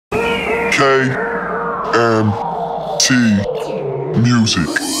KMT Music.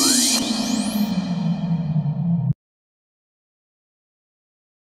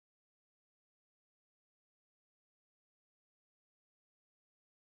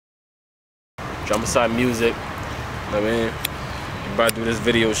 Drumicide Music, I mean, about to do this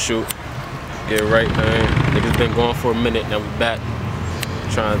video shoot. Get it right, man. Niggas been gone for a minute, now we back.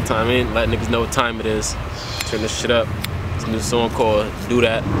 Trying to time in, let niggas know what time it is. Turn this shit up. It's a new song called Do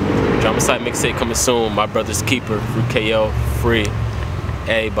That. Drumicide mixtape coming soon. My brother's keeper, free KO, free.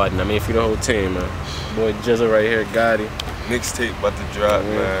 Everybody, I mean, free the whole team, man. Boy Jizzle right here, Gotti. Mixtape about to drop,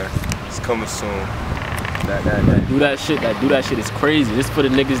 man. It's coming soon. That do that shit is crazy. This for the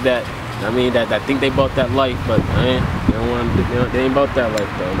niggas that, I mean, that think they about that life, but man, they ain't about that life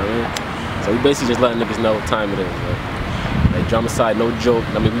though, man. So we basically just letting niggas know what time it is, man. Like Drumicide, no joke.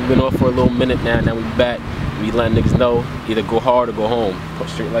 I mean, we've been off for a little minute now we back. We letting niggas know, either go hard or go home. Put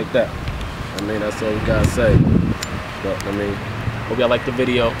straight like that. I mean, that's all we gotta say. But I mean, hope y'all like the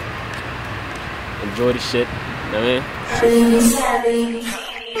video. Enjoy the shit. You know what I mean?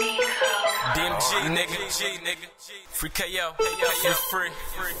 DMG, nigga. Free KO. Free.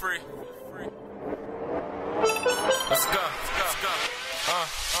 Let's go.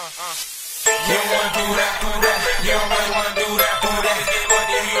 You don't wanna do that. You don't really wanna do that. Niggas get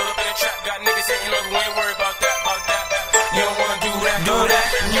money if you all up in the trap. Got niggas saying, look, we ain't worried about that. You don't wanna do that. You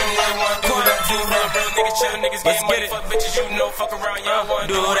don't really wanna do that. Real niggas chill, niggas get money. Fuck bitches, you know, fuck around. You don't wanna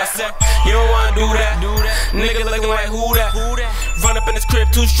do that. You don't wanna do that. Nigga looking like who that? Run up in this crib,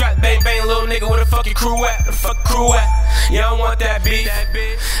 two strap, bang, little nigga, where the fuck your crew at? You don't want that beef.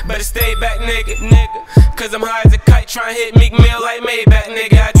 Better stay back, nigga. Cause I'm high as a kite, trying to hit Meek Mill like Maybach,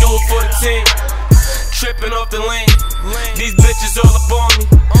 nigga. I do it for the team. Tripping off the lane. These bitches all up on me.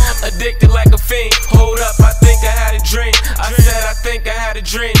 Addicted like a fiend. Hold up, I think I had a dream. I said I think I had a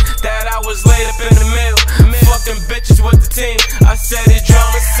dream that I was laid up in the middle. Fuck them bitches with the team. I said it's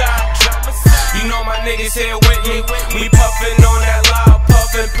Drumicide. You know my niggas here with me. We puffin' on that loud,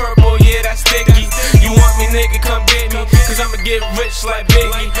 puffin' purple, yeah, that's sticky. You want me, nigga, come get me. Cause I'ma get rich like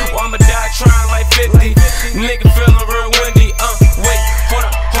Biggie. Or I'ma die trying like 50. Nigga feelin' real windy. Wait, hold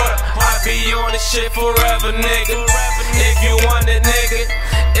up. I be on this shit forever, nigga. If you want it, nigga,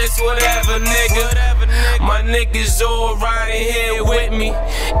 it's whatever, nigga. My niggas all riding here with me.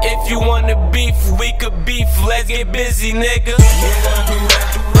 If you wanna beef, we could beef. Let's get busy, nigga. You wanna do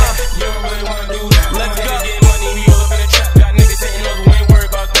that? You don't really wanna do that. Let's go. Niggas get money, we all up in the trap. Got niggas saying, look, we ain't worried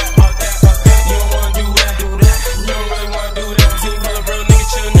about that. You don't wanna do that. You don't really wanna do that. Real niggas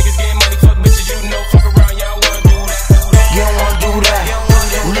chill, niggas get money. Fuck bitches, you know, fuck around, y'all wanna do that. You don't wanna do that.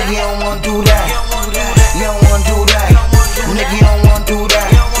 Nigga, you don't wanna do that. You don't wanna do that. Nigga, you don't wanna do that.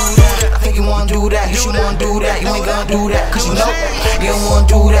 I think you wanna do that. You should wanna do that. You ain't gonna do that, cause you know. You don't wanna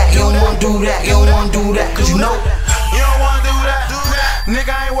do that. You don't wanna do that. You don't wanna do that, cause you know. You don't wanna do that.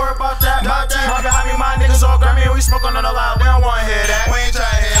 Nigga, I ain't worried about that. My behind me, my niggas all Grammy and we smoking on the loud. They don't wanna hear that. We ain't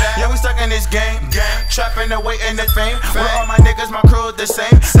tryna hear that. Yeah, we stuck in this game. Trapping the weight and the fame. With all my niggas, my crew the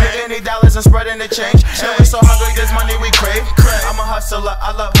same. Making any dollars and spreading the change. And we so hungry, this money we crave. I'm a hustler,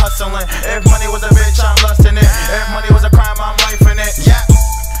 I love hustling. If money was a bitch, I'm lusting it. If money was a crime, I'm lifing it. Yeah.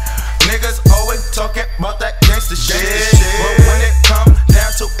 Niggas always talking about that gangsta shit. But when it come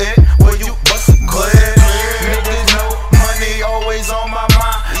down to it, will you bust it clear? Niggas know money always on my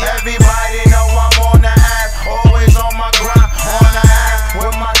mind. Everybody know I'm on the app, always on my grind. On the app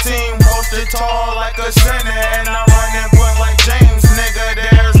with my team posted tall like a center. And I'm running point like James, nigga,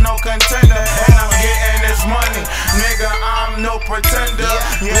 there's no contender. And I'm getting this money, nigga, I'm no pretender.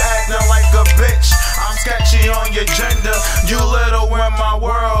 You acting like a bitch, I'm sketchy on your gender. You little in my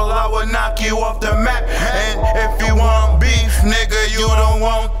world, I would knock you off the map. And if you want beef, nigga, you don't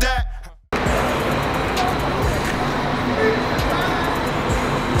want that.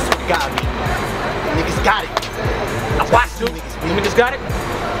 Got me. Niggas got it. I watched them niggas. You niggas got it?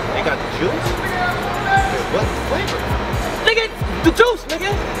 They got the juice? What flavor? Nigga, the juice,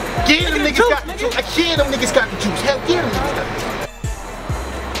 nigga. Yeah, them niggas got the juice. Yeah, them niggas got the juice. Hell yeah, them niggas got the juice.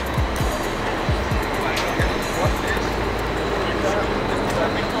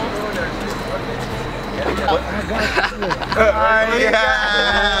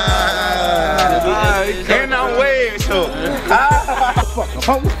 And I'm way so. Who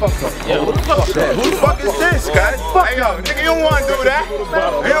the fuck is this, guys? Hey yo, nigga, you don't wanna do that. You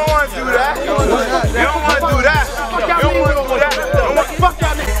don't wanna do that. You don't wanna do that. You don't wanna do that. Fuck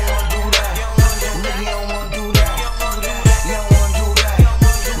y'all niggas.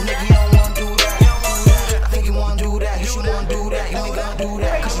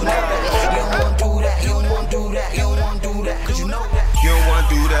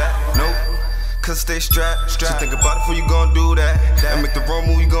 that. Nope. Cause stay strapped. So think about it before you gon' do that. And make the wrong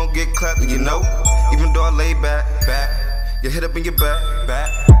move, you gon' get clapped. And you know, even though I lay back, you hit up in your back.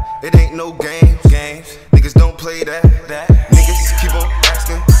 It ain't no games. Niggas don't play that. Niggas keep on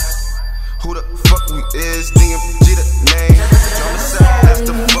asking who the fuck we is. DMG the name. On the side, that's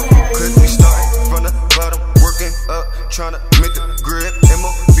the fuck we click. We start from the bottom, working up, tryna make the grip.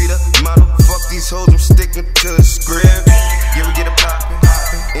 MOB the model. Fuck these hoes, I'm sticking to the script. Yeah, we get it poppin',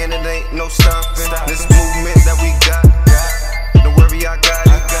 and it ain't no stopping. This movement that we got, don't worry, I got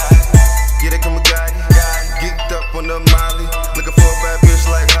it. Yeah, they come with Gotti. Geeked up on the Molly, looking for a bad bitch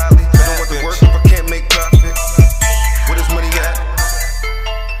like Holly. Don't want to work if I can't make profit. Where this money at?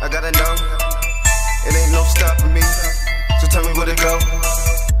 I gotta know. It ain't no stopping me. So tell me where to go.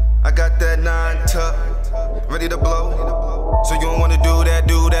 I got that 9 tuck, ready to blow. So you don't wanna do that,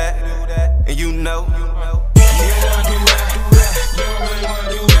 and you know. You ain't gonna do